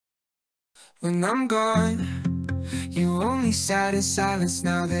When I'm gone, you only sat in silence.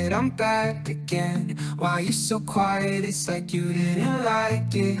 Now that I'm back again, why you so quiet? It's like you didn't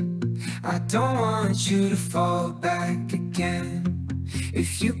like it. I don't want you to fall back again.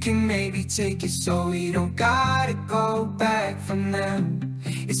 If you can maybe take it so we don't gotta go back from them.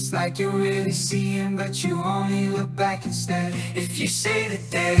 It's like you're really seeing but you only look back instead. If you say the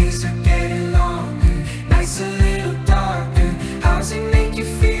days are getting longer, nights a little darker, how's it make you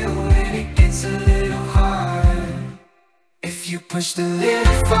feel when it gets a little harder? If you pushed a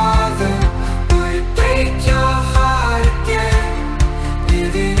little farther, would it break your heart again?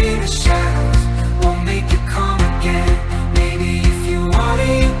 Living in the shadows won't make you come again. Maybe if you want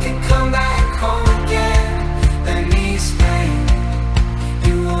it, you can come back home again. Let me explain.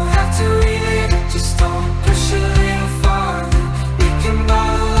 You won't have to relive it, just don't push a little farther. We can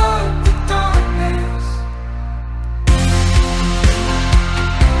bottle up the darkness.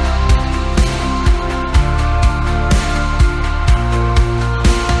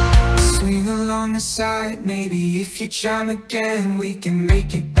 Swing along the side, maybe if you chime again, we can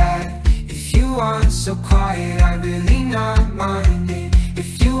make it back. If you aren't so quiet, I really not minding.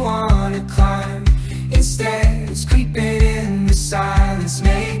 If you wanna climb, instead it's creeping in the silence.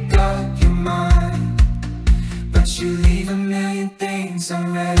 Make up your mind, but you leave a million things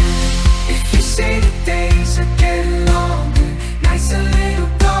unread. If you say the days are getting longer, nights a little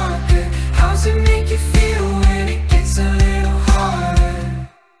darker, how's it make you feel when it gets a little harder?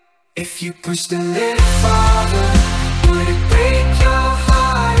 If you pushed a little farther, would it break your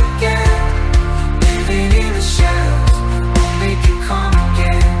heart again? Living in the shadows won't make you come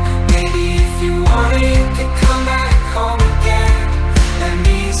again. Maybe if you want it, you can come back home again. Let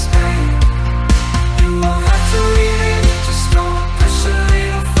me explain. You won't have to relive it, just don't push a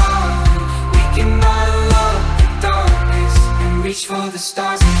little farther. We can bottle up the darkness and reach for the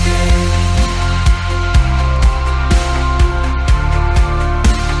stars again.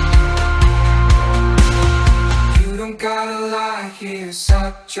 Don't gotta lie here,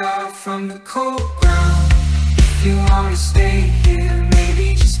 suck dry from the cold ground. If you wanna stay here,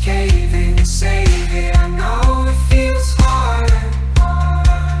 maybe just cave in and save it. I know it feels harder.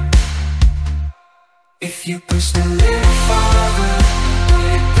 If you pushed a little farther,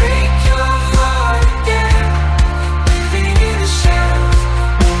 would it break your heart again? Living in the shadows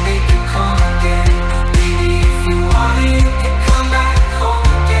won't make you come again. Maybe if you want it, you can come back home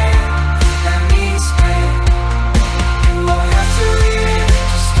again. Let me explain.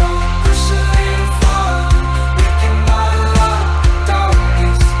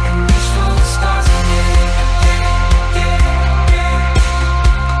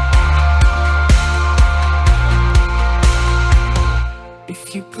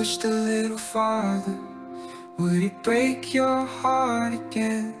 If you pushed a little farther, would it break your heart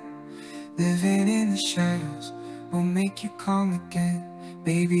again? Living in the shadows won't make you come again.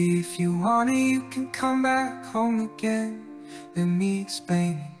 Baby, if you want it, you can come back home again. Let me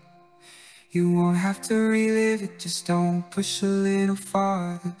explain it. You won't have to relive it, just don't push a little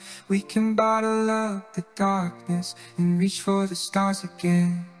farther. We can bottle up the darkness and reach for the stars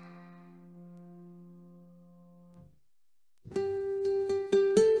again.